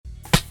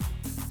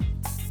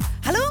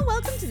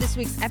this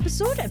week's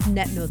episode of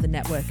Know the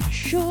Networking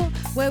Show,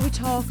 where we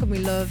talk and we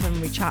love and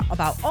we chat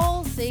about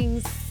all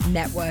things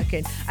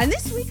networking. And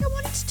this week I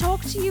wanted to talk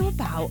to you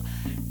about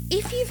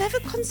if you've ever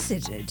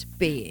considered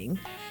being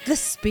the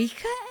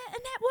speaker at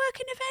a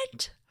networking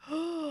event.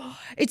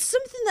 It's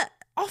something that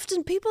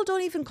often people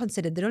don't even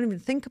consider. They don't even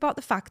think about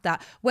the fact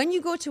that when you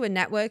go to a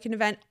networking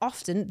event,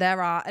 often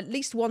there are at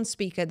least one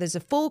speaker. There's a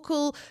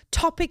focal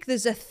topic,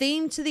 there's a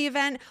theme to the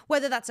event,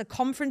 whether that's a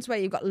conference where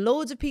you've got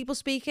loads of people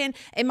speaking.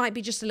 It might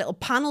be just a little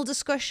panel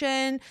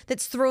discussion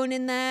that's thrown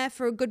in there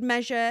for a good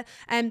measure.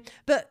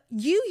 But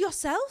you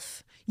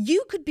yourself,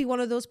 you could be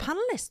one of those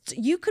panelists.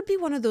 You could be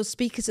one of those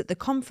speakers at the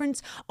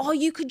conference, or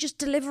you could just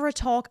deliver a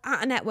talk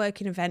at a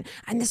networking event.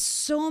 And there's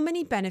so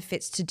many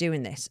benefits to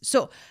doing this.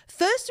 So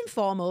first and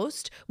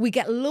foremost, we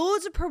get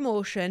loads of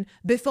promotion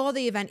before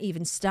the event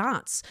even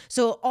starts.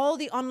 So all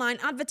the online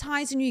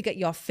advertising, you get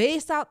your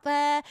face out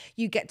there.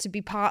 You get to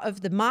be part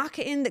of the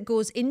marketing that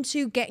goes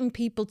into getting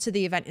people to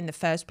the event in the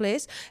first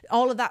place.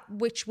 All of that,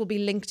 which will be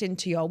linked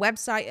into your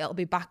website. It'll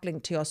be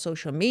backlinked to your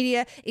social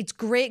media. It's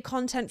great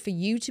content for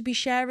you to be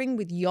sharing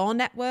with your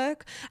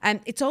network. And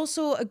it's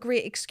also a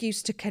great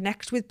excuse to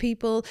connect with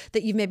people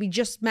that you've maybe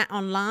just met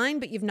online,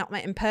 but you've not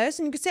met in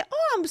person. You could say,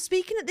 oh, I'm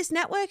speaking at this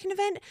networking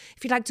event.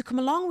 If you'd like to come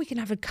along, we can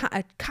have a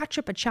catch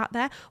up, a chat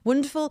there.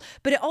 Wonderful.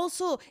 But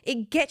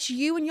it gets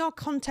you and your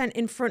content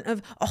in front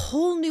of a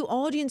whole new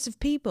audience of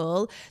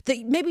people that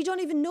maybe don't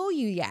even know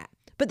you yet.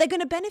 But they're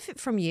going to benefit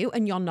from you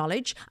and your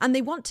knowledge, and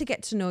they want to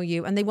get to know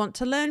you and they want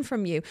to learn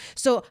from you.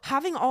 So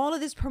having all of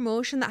this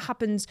promotion that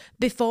happens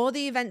before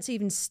the event's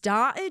even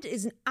started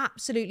is an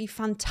absolutely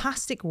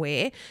fantastic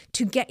way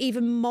to get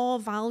even more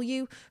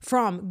value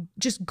from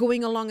just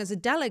going along as a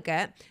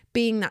delegate,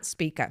 being that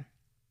speaker.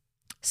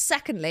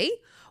 Secondly,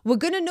 we're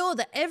going to know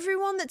that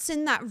everyone that's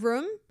in that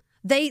room,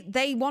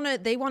 they want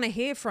to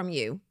hear from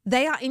you.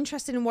 They are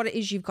interested in what it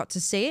is you've got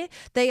to say.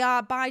 They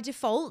are by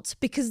default,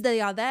 because they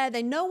are there.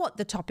 They know what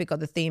the topic or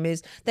the theme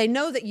is. They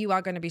know that you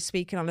are going to be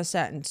speaking on a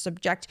certain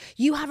subject.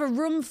 You have a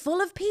room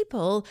full of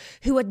people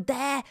who are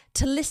there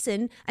to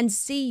listen and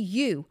see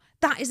you.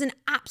 That is an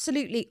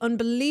absolutely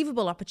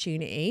unbelievable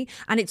opportunity,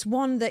 and it's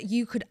one that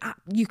you could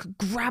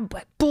grab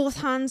with both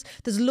hands.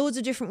 There's loads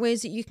of different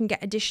ways that you can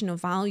get additional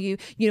value,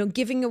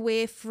 giving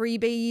away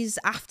freebies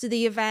after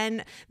the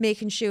event,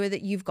 making sure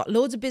that you've got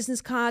loads of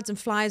business cards and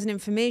flyers and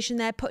information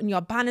there, putting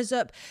your banners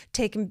up,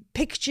 taking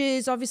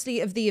pictures, obviously,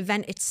 of the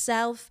event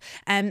itself,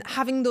 and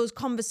having those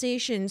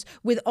conversations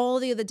with all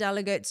the other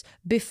delegates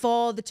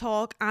before the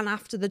talk and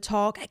after the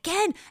talk.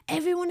 Again,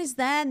 everyone is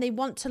there and they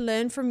want to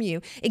learn from you.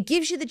 It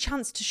gives you the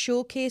chance to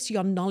showcase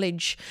your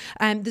knowledge.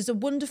 There's a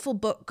wonderful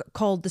book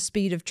called The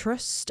Speed of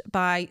Trust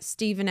by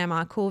Stephen M.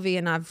 R. Covey,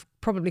 and I've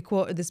probably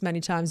quoted this many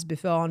times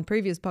before on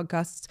previous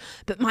podcasts,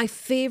 but my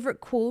favorite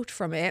quote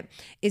from it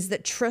is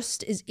that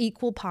trust is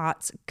equal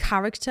parts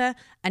character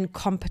and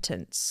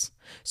competence.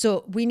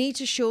 So we need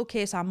to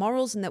showcase our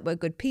morals and that we're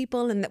good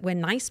people and that we're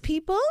nice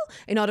people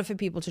in order for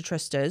people to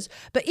trust us.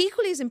 But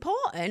equally as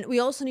important, we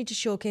also need to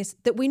showcase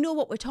that we know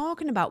what we're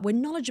talking about. We're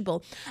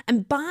knowledgeable.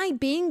 And by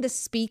being the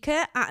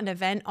speaker at an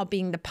event or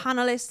being the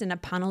panelist in a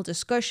panel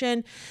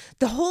discussion,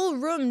 the whole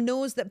room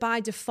knows that by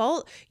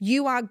default,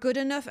 you are good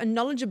enough and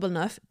knowledgeable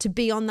enough to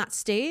be on that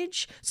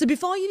stage. So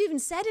before you've even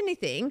said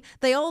anything,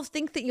 they all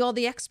think that you're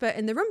the expert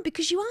in the room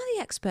because you are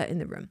the expert in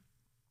the room.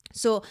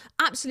 So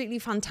absolutely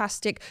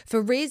fantastic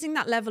for raising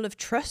that level of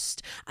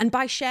trust, and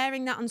by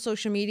sharing that on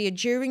social media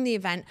during the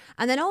event,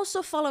 and then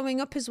also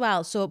following up as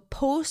well. So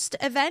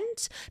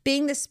post-event,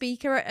 being the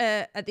speaker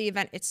at the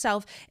event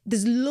itself,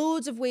 there's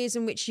loads of ways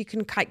in which you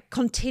can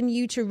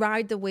continue to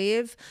ride the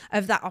wave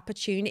of that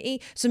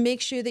opportunity. So make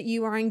sure that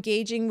you are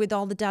engaging with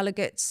all the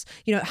delegates,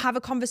 have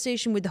a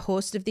conversation with the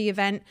host of the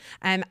event,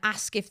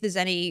 ask if there's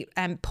any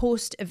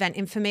post-event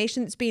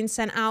information that's being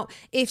sent out.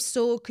 If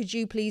so, could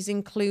you please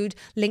include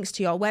links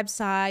to your website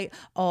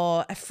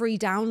or a free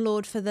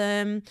download for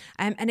them,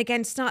 and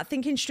again, start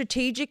thinking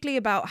strategically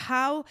about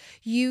how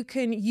you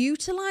can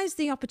utilize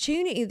the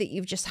opportunity that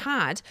you've just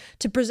had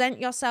to present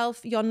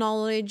yourself, your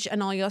knowledge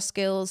and all your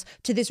skills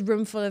to this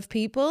room full of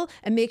people,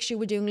 and make sure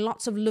we're doing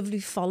lots of lovely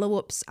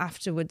follow-ups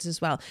afterwards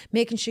as well,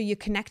 making sure you're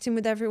connecting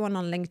with everyone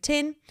on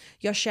LinkedIn,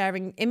 you're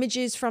sharing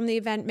images from the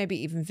event, maybe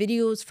even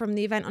videos from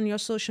the event on your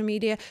social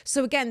media.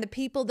 So again, the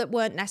people that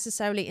weren't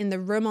necessarily in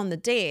the room on the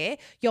day,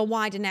 your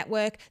wider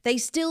network, they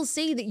still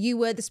see that you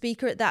were the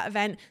speaker at that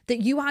event, that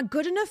you are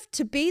good enough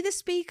to be the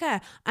speaker.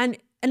 And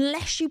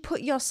unless you put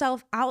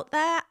yourself out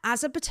there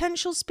as a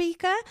potential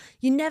speaker,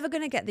 you're never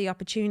going to get the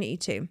opportunity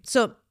to.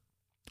 So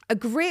a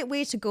great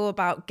way to go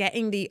about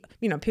getting the,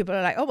 people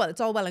are like, oh, well,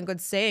 it's all well and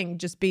good saying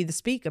just be the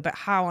speaker, but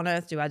how on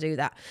earth do I do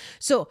that?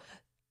 So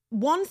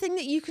one thing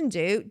that you can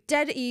do,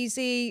 dead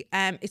easy,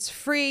 it's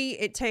free,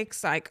 it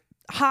takes like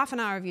half an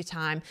hour of your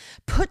time,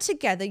 put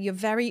together your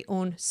very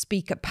own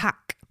speaker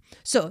pack.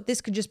 So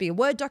this could just be a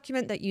Word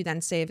document that you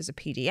then save as a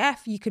PDF.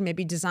 You can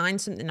maybe design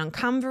something on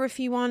Canva if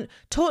you want.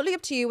 Totally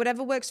up to you,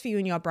 whatever works for you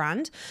and your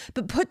brand.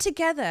 But put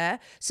together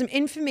some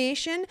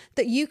information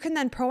that you can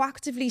then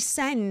proactively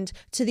send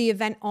to the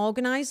event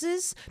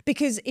organizers,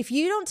 because if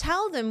you don't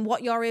tell them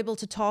what you're able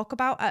to talk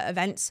about at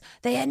events,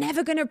 they are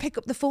never going to pick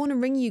up the phone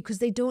and ring you because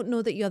they don't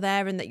know that you're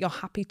there and that you're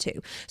happy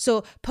to.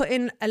 So put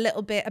in a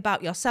little bit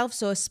about yourself.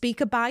 So a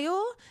speaker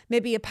bio,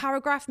 maybe a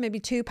paragraph, maybe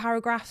 2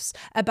 paragraphs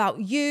about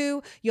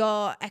you,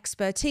 your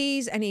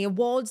expertise, any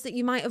awards that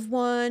you might have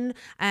won,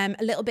 a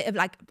little bit of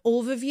like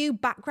overview,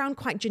 background,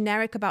 quite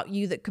generic about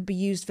you that could be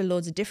used for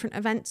loads of different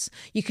events.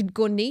 You could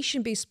go niche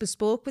and be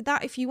bespoke with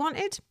that if you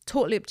wanted.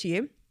 Totally up to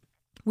you.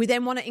 We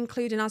then want to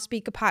include in our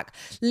speaker pack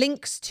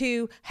links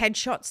to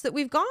headshots that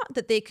we've got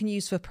that they can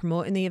use for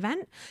promoting the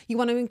event. You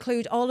want to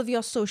include all of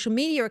your social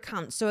media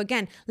accounts. So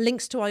again,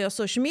 links to all your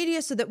social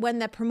media so that when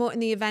they're promoting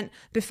the event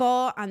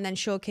before and then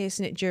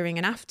showcasing it during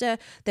and after,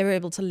 they're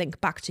able to link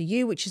back to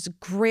you, which is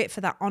great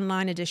for that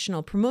online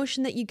additional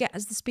promotion that you get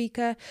as the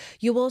speaker.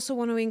 You also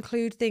want to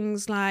include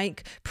things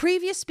like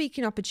previous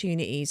speaking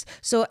opportunities.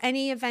 So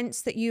any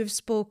events that you've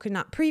spoken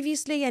at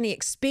previously, any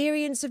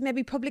experience of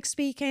maybe public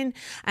speaking,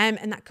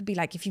 and that could be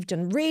like if you've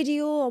done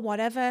radio or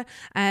whatever,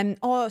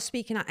 or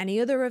speaking at any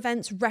other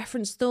events,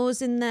 reference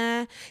those in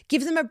there.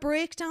 Give them a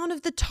breakdown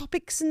of the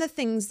topics and the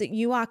things that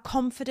you are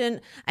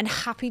confident and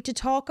happy to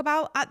talk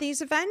about at these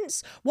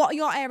events. What are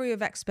your area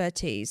of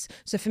expertise?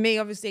 So for me,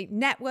 obviously,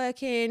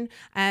 networking,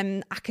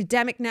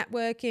 academic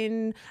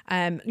networking,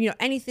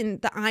 anything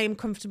that I am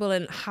comfortable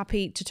and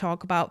happy to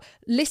talk about,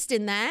 list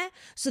in there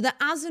so that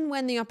as and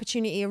when the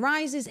opportunity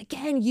arises,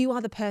 again, you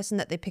are the person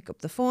that they pick up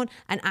the phone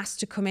and ask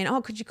to come in.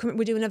 Oh, could you come in?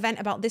 We're doing an event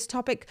about this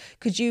topic.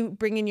 Could you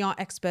bring in your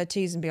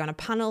expertise and be on a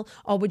panel,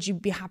 or would you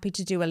be happy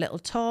to do a little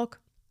talk?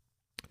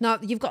 Now,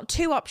 you've got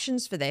 2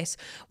 options for this.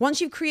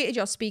 Once you've created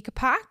your speaker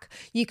pack,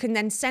 you can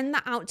then send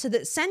that out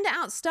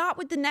start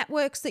with the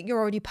networks that you're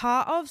already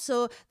part of.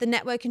 So the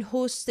networking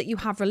hosts that you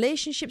have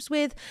relationships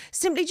with,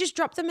 simply just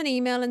drop them an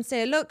email and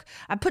say, look,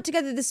 I put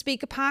together the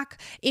speaker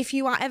pack. If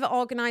you are ever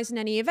organizing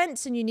any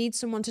events and you need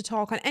someone to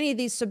talk on any of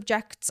these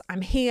subjects,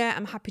 I'm here.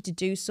 I'm happy to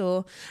do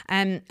so.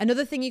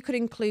 Another thing you could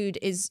include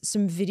is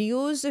some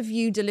videos of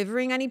you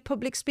delivering any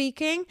public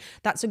speaking.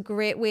 That's a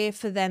great way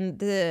for them,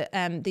 the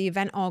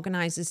event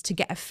organizers, to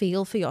get a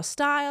feel for your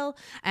style,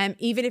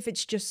 even if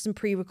it's just some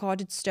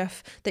pre-recorded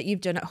stuff that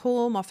you've done at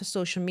home or for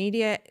social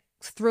media.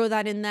 Throw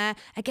that in there.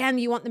 Again,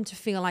 you want them to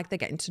feel like they're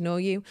getting to know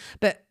you,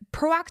 but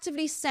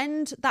proactively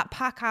send that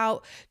pack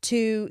out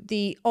to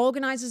the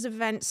organizers of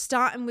events,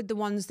 starting with the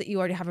ones that you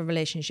already have a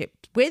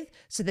relationship with,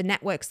 so the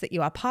networks that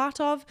you are part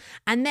of,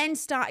 and then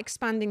start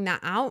expanding that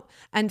out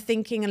and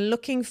thinking and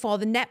looking for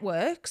the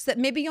networks that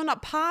maybe you're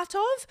not part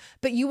of,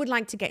 but you would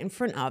like to get in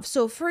front of.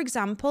 So for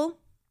example,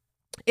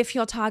 if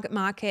your target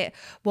market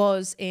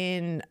was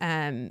in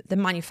the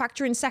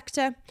manufacturing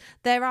sector,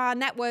 there are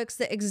networks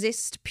that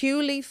exist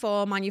purely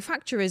for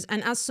manufacturers.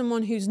 And as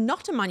someone who's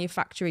not a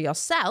manufacturer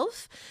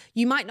yourself,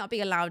 you might not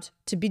be allowed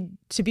to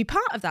be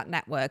part of that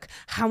network.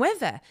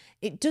 However,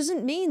 it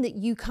doesn't mean that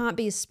you can't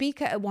be a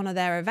speaker at one of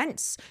their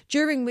events,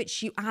 during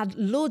which you add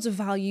loads of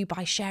value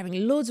by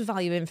sharing loads of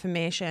value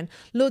information,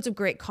 loads of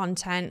great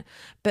content,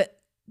 but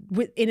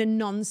in a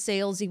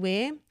non-salesy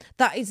way.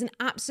 That is an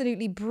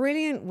absolutely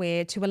brilliant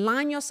way to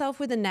align yourself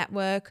with a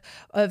network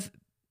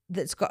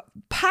that's got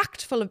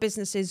packed full of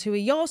businesses who are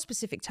your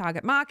specific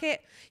target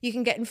market. You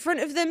can get in front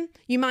of them.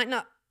 You might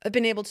not have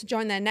been able to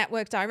join their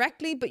network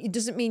directly, but it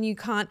doesn't mean you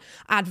can't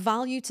add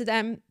value to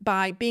them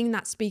by being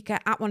that speaker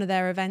at one of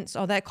their events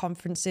or their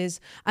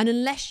conferences. And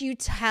unless you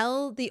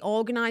tell the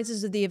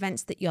organizers of the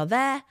events that you're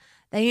there,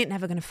 they ain't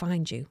never going to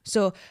find you.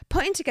 So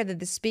putting together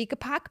the speaker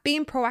pack,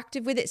 being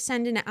proactive with it,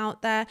 sending it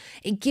out there,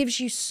 it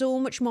gives you so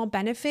much more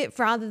benefit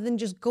rather than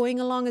just going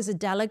along as a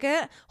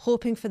delegate,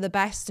 hoping for the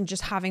best and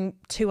just having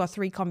 2 or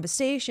 3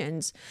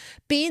 conversations.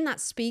 Being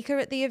that speaker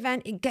at the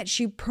event, it gets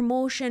you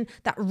promotion,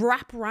 that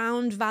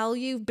wraparound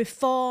value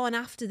before and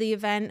after the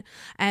event,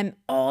 and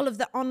all of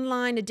the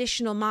online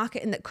additional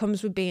marketing that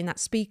comes with being that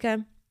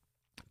speaker.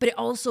 But it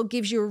also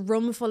gives you a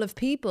room full of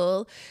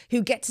people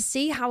who get to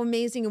see how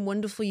amazing and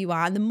wonderful you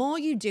are. And the more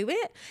you do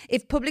it,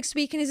 if public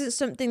speaking isn't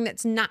something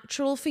that's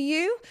natural for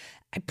you,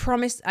 I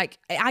promise,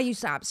 I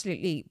used to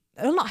absolutely,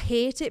 I'll not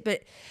hate it,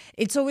 but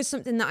it's always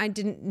something that I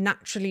didn't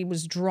naturally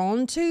was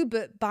drawn to.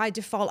 But by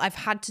default, I've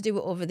had to do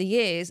it over the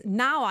years.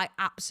 Now I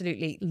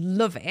absolutely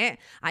love it.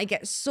 I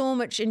get so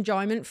much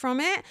enjoyment from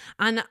it.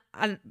 And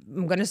I'm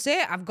going to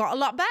say it, I've got a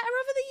lot better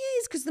over the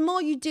years, because the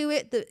more you do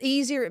it, the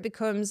easier it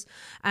becomes,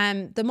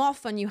 the more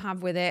fun you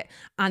have with it,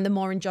 and the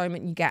more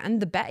enjoyment you get,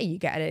 and the better you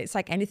get at it. It's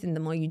like anything, the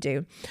more you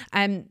do.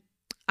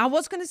 I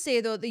was going to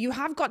say, though, that you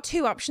have got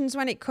 2 options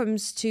when it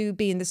comes to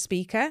being the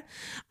speaker,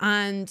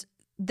 and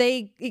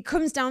it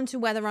comes down to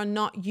whether or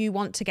not you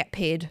want to get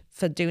paid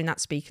for doing that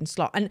speaking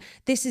slot. And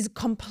this is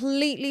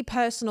completely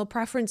personal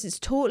preference. It's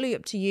totally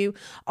up to you.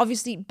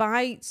 Obviously,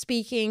 by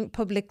speaking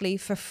publicly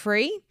for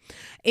free,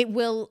 it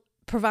will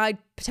provide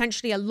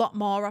potentially a lot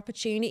more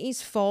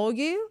opportunities for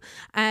you.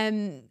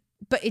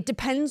 But it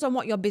depends on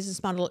what your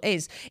business model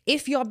is.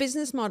 If your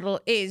business model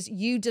is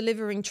you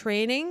delivering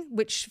training,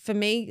 which for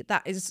me,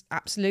 that is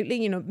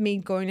absolutely, me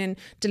going and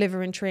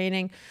delivering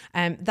training.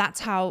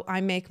 That's how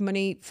I make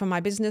money for my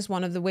business,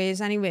 one of the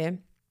ways anyway.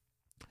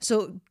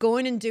 So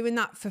going and doing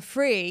that for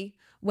free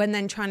when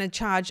then trying to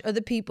charge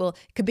other people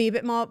could be a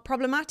bit more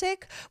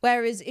problematic.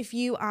 Whereas if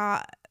you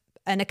are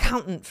an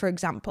accountant, for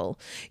example,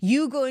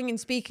 you going and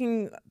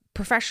speaking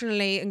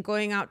professionally and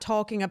going out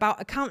talking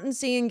about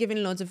accountancy and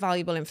giving loads of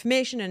valuable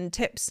information and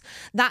tips,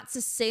 that's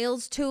a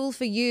sales tool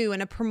for you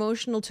and a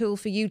promotional tool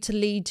for you to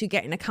lead to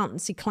getting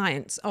accountancy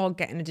clients or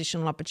getting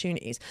additional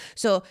opportunities.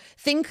 So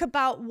think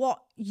about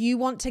what you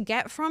want to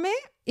get from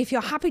it. If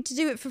you're happy to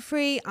do it for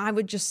free, I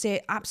would just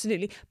say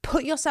absolutely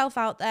put yourself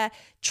out there,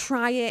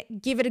 try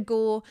it, give it a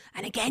go.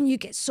 And again, you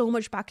get so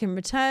much back in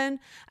return.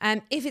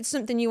 And if it's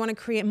something you want to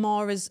create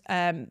more as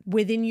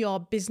within your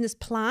business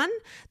plan,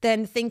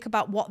 then think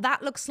about what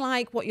that looks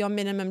like, what your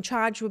minimum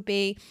charge would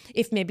be.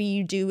 If maybe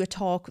you do a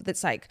talk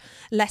that's like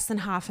less than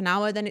half an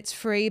hour, then it's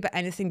free. But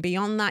anything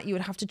beyond that, you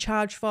would have to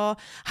charge for.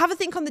 Have a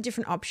think on the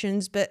different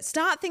options, but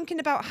start thinking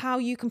about how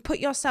you can put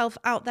yourself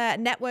out there at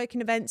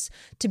networking events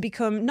to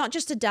become not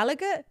just a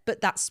delegate,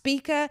 but that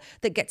speaker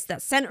that gets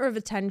that center of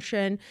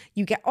attention.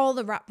 You get all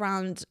the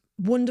wraparound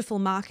wonderful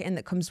marketing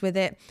that comes with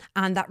it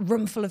and that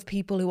room full of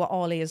people who are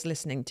all ears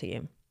listening to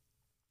you.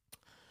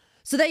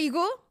 So there you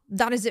go.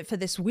 That is it for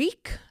this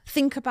week.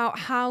 Think about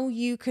how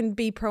you can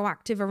be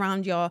proactive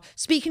around your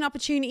speaking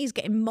opportunities,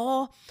 getting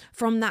more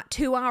from that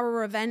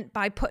 2-hour event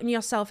by putting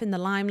yourself in the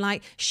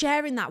limelight,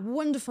 sharing that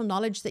wonderful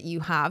knowledge that you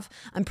have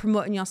and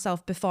promoting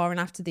yourself before and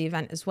after the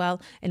event as well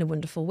in a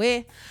wonderful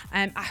way.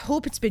 I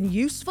hope it's been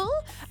useful.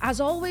 As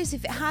always,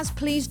 if it has,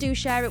 please do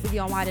share it with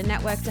your wider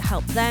network to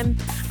help them.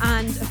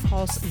 And of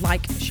course,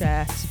 like,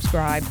 share,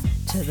 subscribe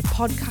to the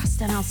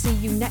podcast. And I'll see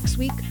you next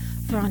week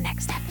for our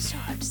next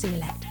episode. See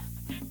you later.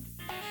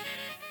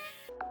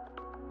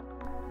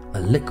 A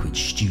Liquid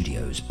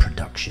Studios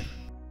production.